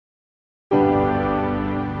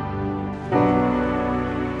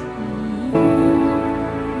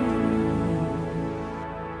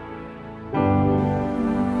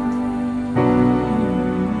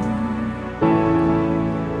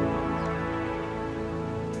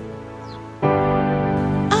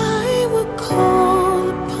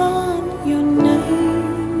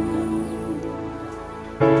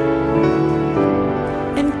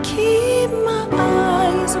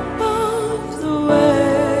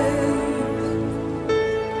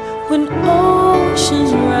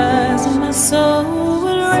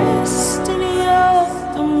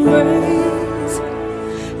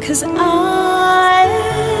'cause I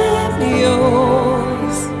am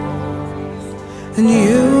yours and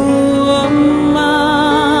you are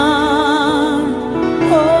mine. Oh,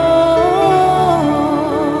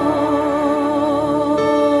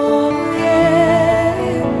 yeah.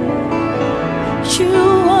 You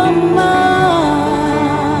are mine.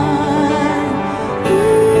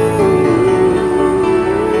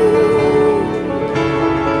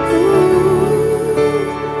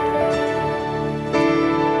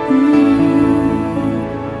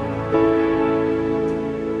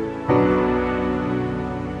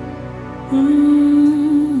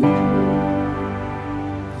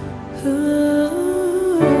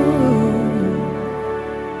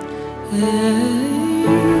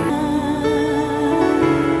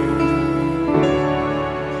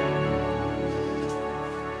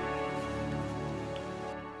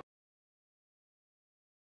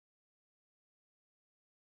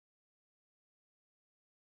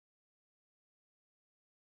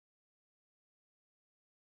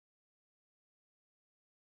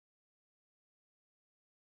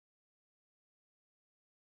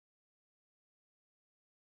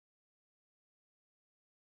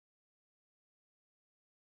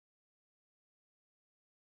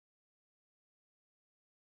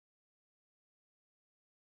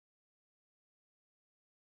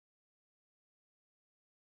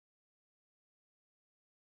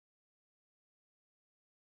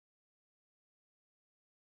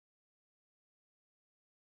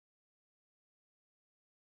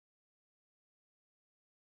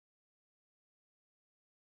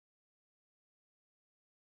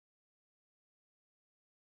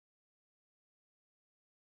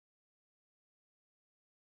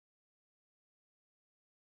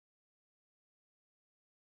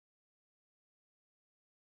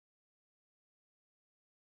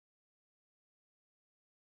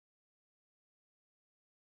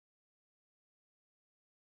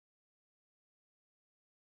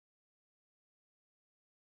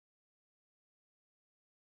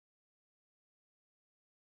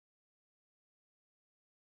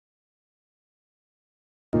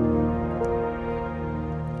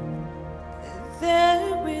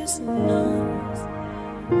 There is none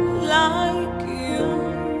like you.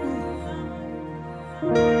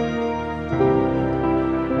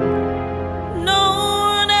 No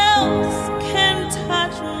one else can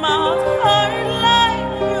touch my heart like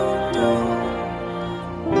you do.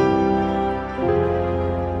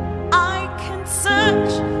 I can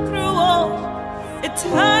search through all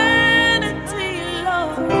eternity,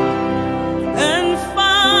 Lord, and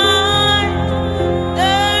find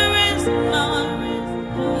there is none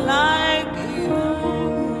like you.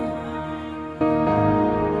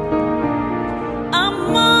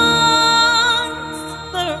 Amongst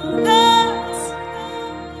the gods,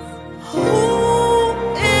 who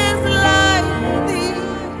is like thee?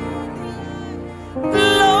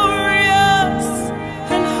 Glorious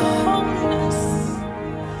in holiness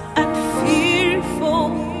and fearful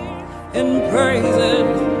in praises.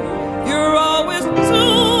 You're always doing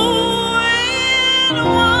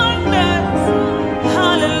wonders.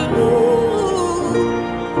 Hallelujah.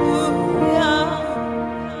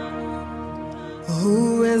 Who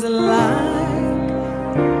is like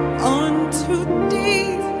unto thee?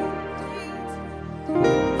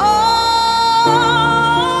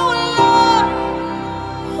 Oh Lord,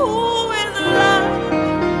 who is like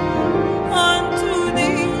unto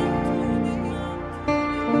thee?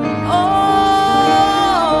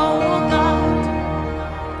 Oh God,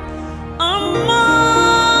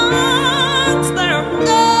 amongst their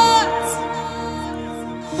gods,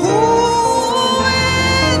 who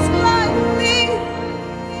is like thee?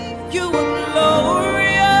 You are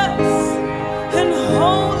glorious in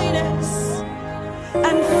holiness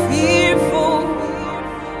and fearful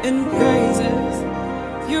in praises.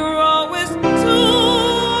 You're always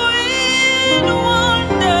doing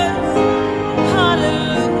wonders.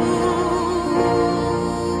 Hallelujah.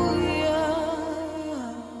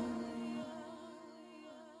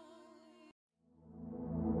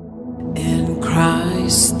 In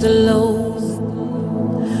Christ alone,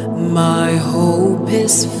 my hope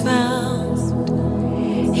is found.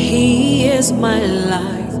 He is my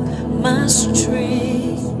life, my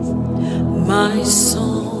strength, my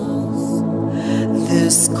song.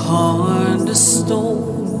 This cornerstone,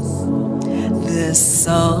 this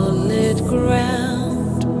solid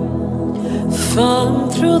ground, firm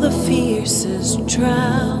through the fiercest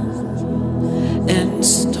drought and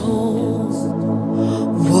storm.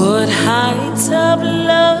 What heights of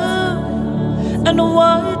love and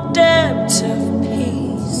what depth of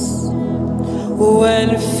peace, when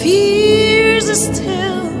fears are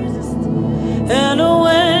still and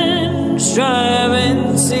when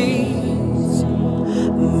driving seas,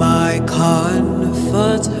 my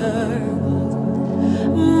comforter,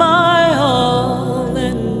 my all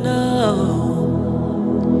in all.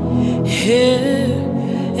 Here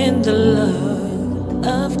in the love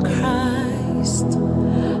of Christ,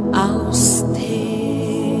 I'll stand.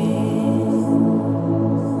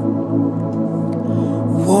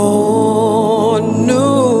 Wonu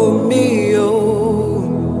mi o,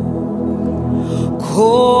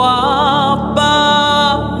 ko aba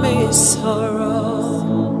mi sọ̀rọ̀.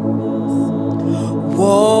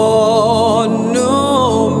 Wonu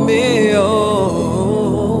mi o,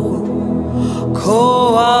 ko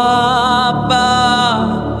aba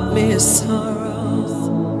mi sọ̀rọ̀.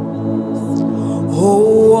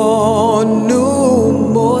 Wonu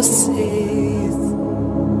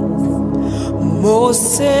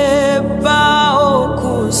Mose bá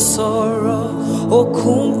òkun sọ̀rọ̀,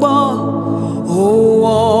 òkun gbọ́.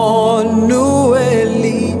 Wọnú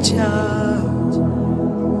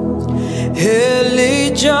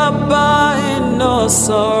Elijah bá iná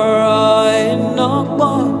sọ̀rọ̀, iná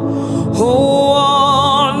gbọ́.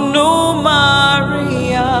 Wọnú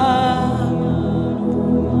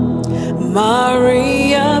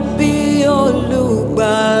Maria bí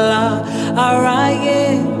olùgbàlà aráyé.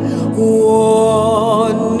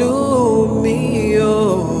 Wọnú mi o,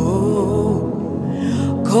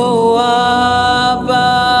 kó wá bá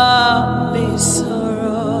mi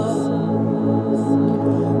sọ̀rọ̀.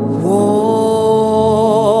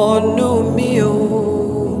 Wọnú mi o,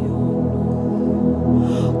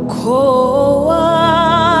 kó wá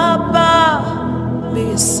bá mi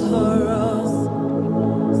sọ̀rọ̀.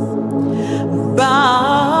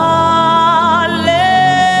 Baálé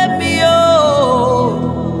mi o,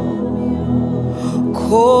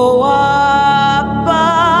 kó wá bá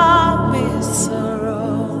mi sọ̀rọ̀.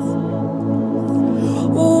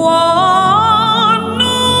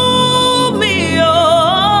 Wọnú mi o,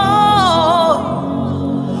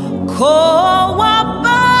 kó wá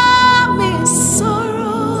bá mi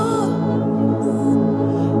sọ̀rọ̀.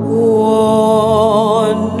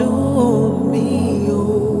 Wọnú mi o,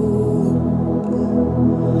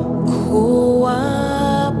 kó wá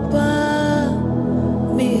bá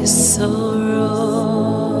mi sọ̀rọ̀.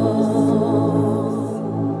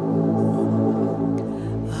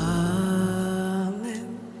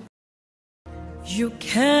 You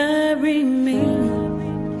carry me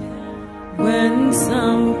when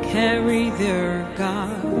some carry their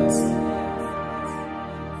gods.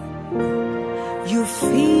 You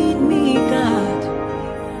feed me, God,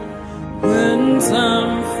 when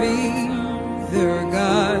some feed their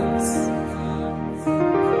gods.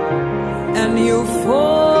 And you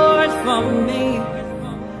fought for me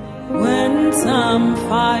when some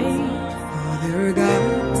fight for their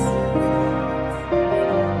gods.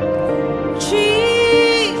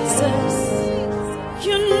 Jesus,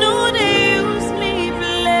 you know they use me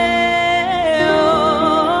play.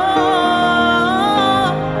 Oh,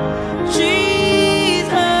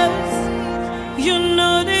 Jesus, you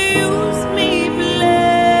know they use me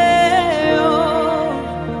play. Oh,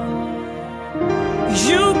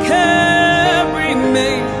 you carry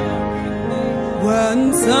me when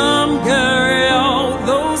some carry all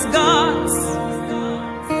those gods.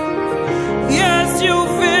 Yes, you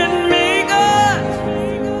fit me, God,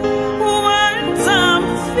 when some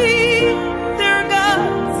feed their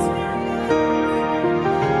gods.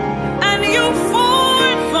 And you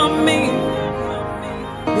fought for me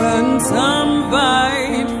when some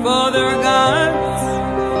fight for their gods.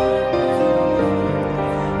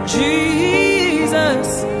 Jesus,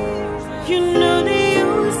 you know they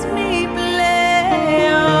use me play.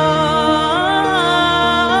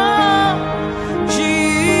 Oh,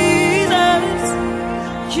 Jesus,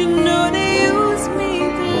 you know they use me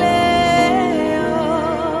play.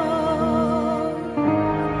 Oh,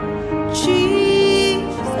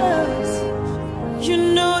 Jesus, you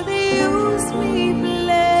know they use me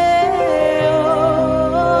play.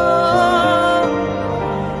 Oh,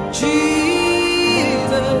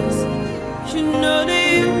 Jesus, you know they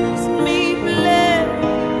use me play.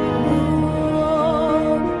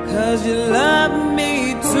 Oh, 'cause you love me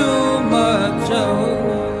too much. Oh,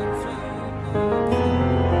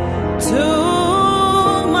 too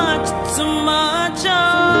much,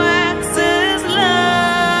 oh, excess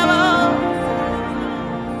love. Oh,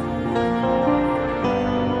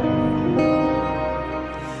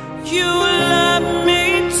 you love me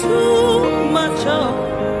too much, oh,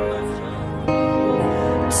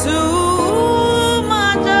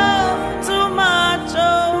 too much,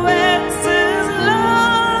 oh, excess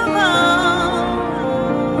love.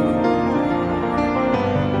 Oh,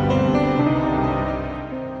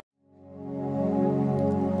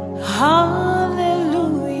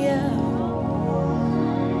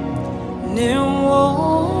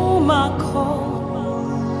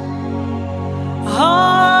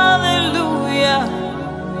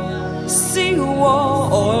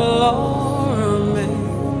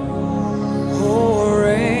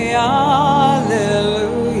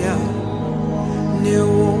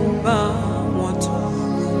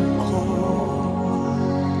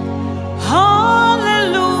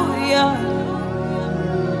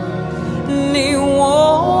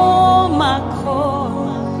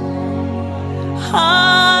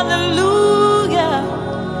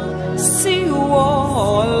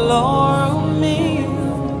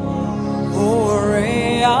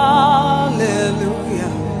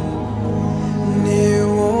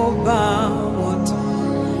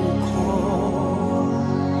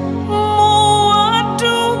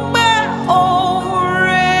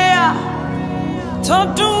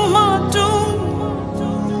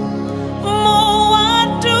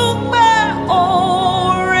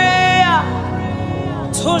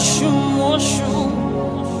 tóṣùmọ́ṣù.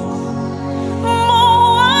 Mo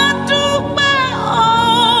wá dúpẹ́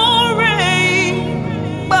oore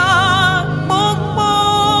ìgbà gbogbo.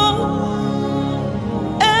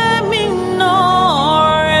 Èmi náà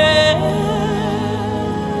rèé,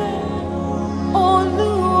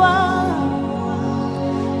 Olúwa.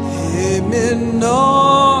 Èmi náà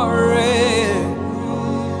rèé,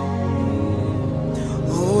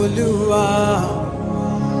 Olúwa.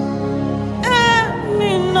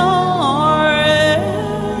 Èmi náà rèé,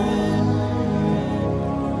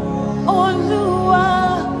 Olúwa.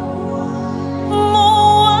 Mo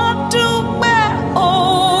wá dúpẹ́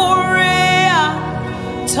oore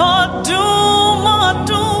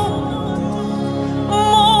àtọdúnmọ́dún.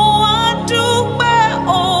 Mo wá dúpẹ́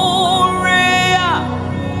oore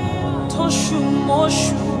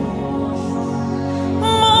àtóṣùmọ́ṣù.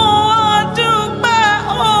 Mo wá dúpẹ́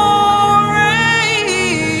oore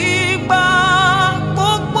ìgbà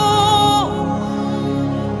gbogbo.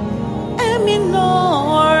 Èmi náà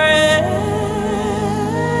rèé,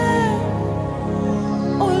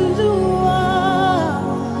 Olúwa.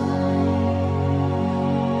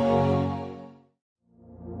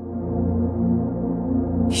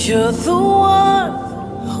 You're the one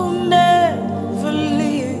who never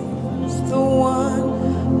leaves the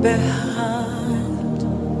one behind.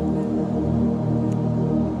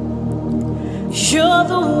 You're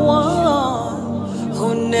the one who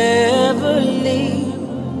never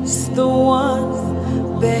leaves the one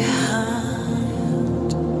behind.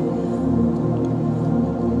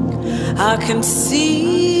 I can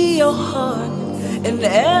see your heart in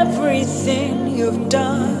everything you've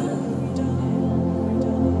done.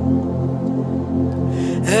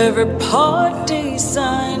 Every part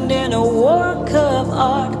designed in a work of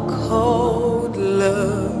art called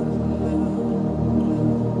love.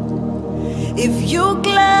 If you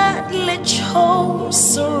gladly chose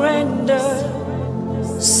surrender,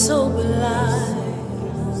 so will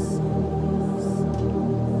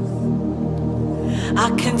I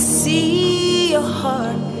can see your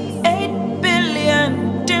heart 8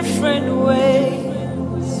 billion different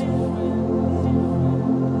ways.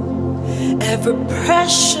 Every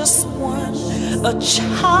precious one, a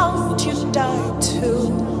child you died to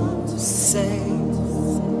save.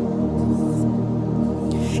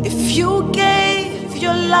 If you gave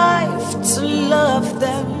your life to love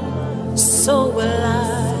them, so will I.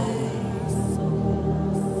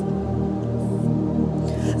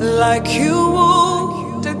 Like you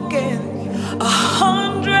would again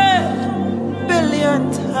 100 billion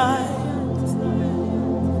times.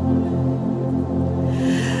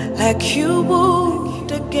 Like you would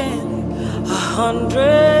again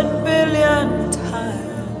 100 billion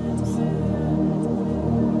times.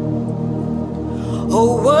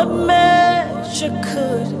 Oh, what measure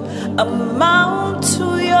could amount to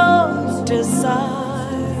your desire?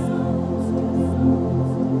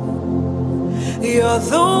 You're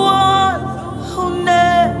the one who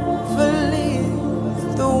never leaves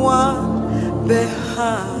the one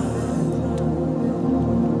behind.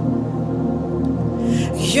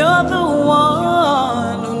 You're the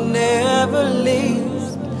one who never leaves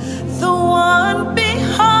the one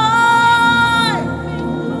behind.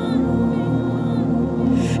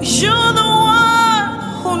 You're the one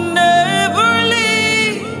who never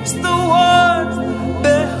leaves the one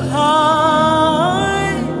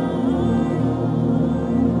behind.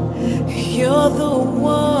 You're the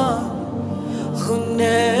one who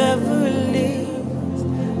never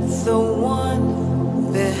leaves the one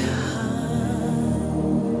behind.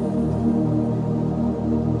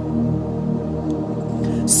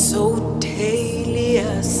 So daily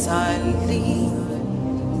as I live,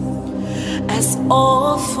 as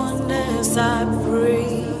often as I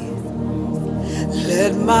breathe,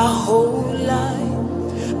 let my whole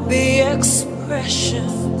life be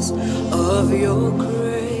expressions of your grace.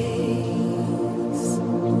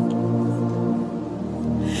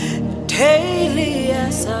 Daily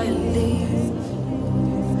as I live,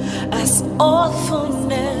 as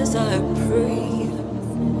often as I breathe,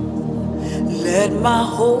 let my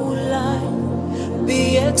whole life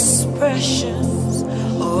be expressions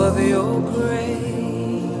of your grace.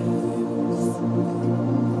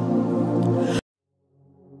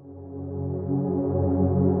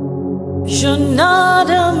 You're not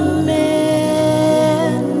a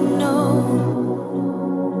man, no.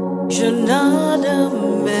 You're not a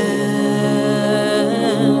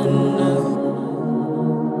man, no.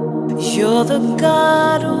 You're the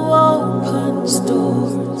God who opens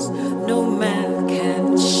doors no man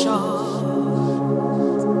can shut.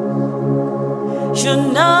 You're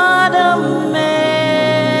not a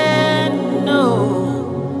man, no.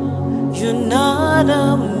 You're not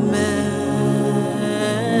a man.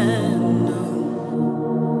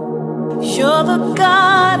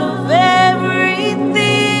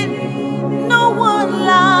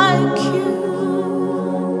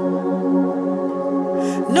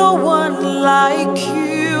 No one like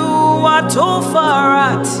you,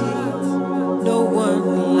 Atofarati. No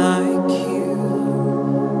one like you.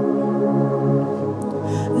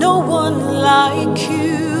 No one like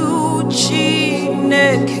you,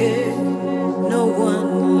 Chineke. No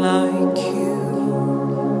one like you.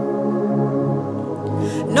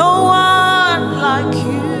 No one like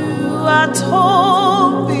you,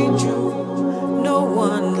 Atobiju. No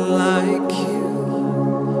one like you.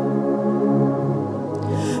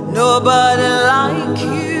 Nobody like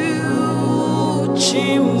you,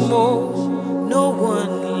 Chimo. No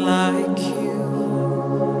one like you.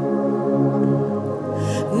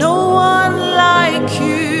 No one like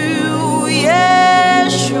you,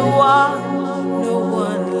 Yeshua. No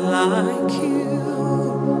one like you.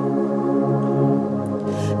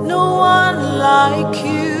 No one like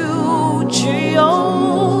you,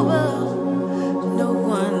 Jehovah. No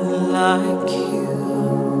one like you.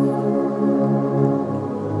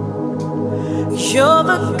 You're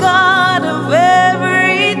the God of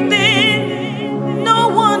everything. No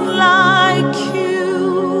one like you.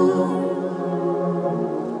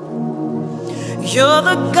 You're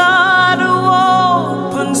the God who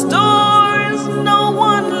opens doors. No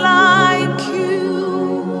one like you.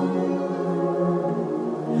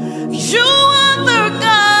 You are the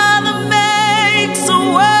God that makes a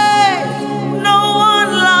way. No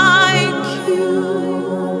one like you.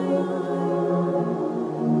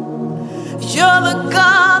 You're the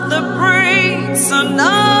God that breathes on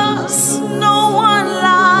us. No one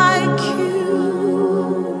like you.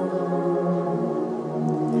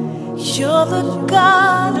 You're the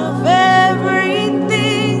God of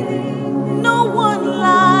everything. No one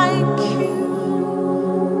like you.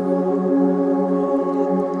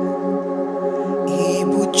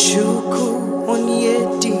 Ibuchuku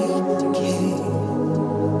onyedike.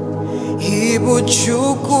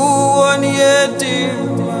 Ibuchuku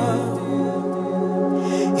onyedima.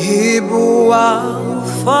 Ibu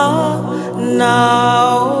Alpha na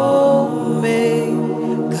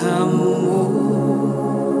Omega mo.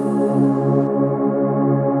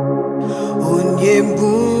 Onye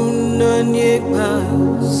mbụ onye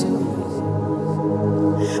ikpeazụ,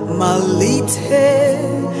 malite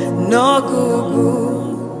n'ọgwụgwụ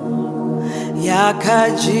ya ka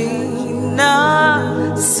ji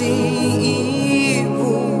na-asị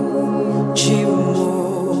ibu Chimo.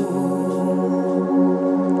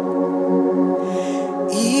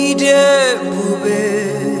 Ebube,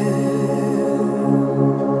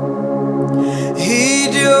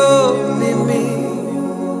 Omimi,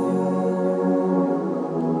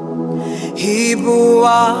 Ibu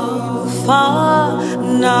Alpha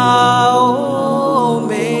na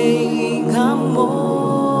Omega mo.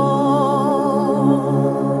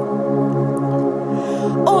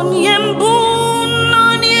 Onye mbụ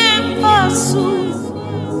onye ikpeazụ,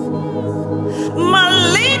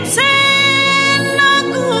 malite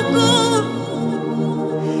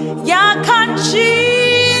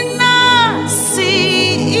Yakachina si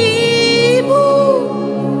ibu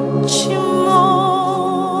Chimo.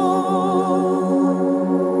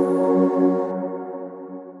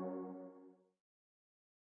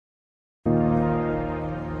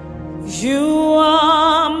 You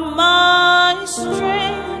are my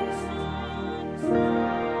strength,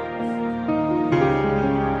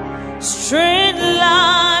 strength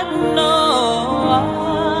like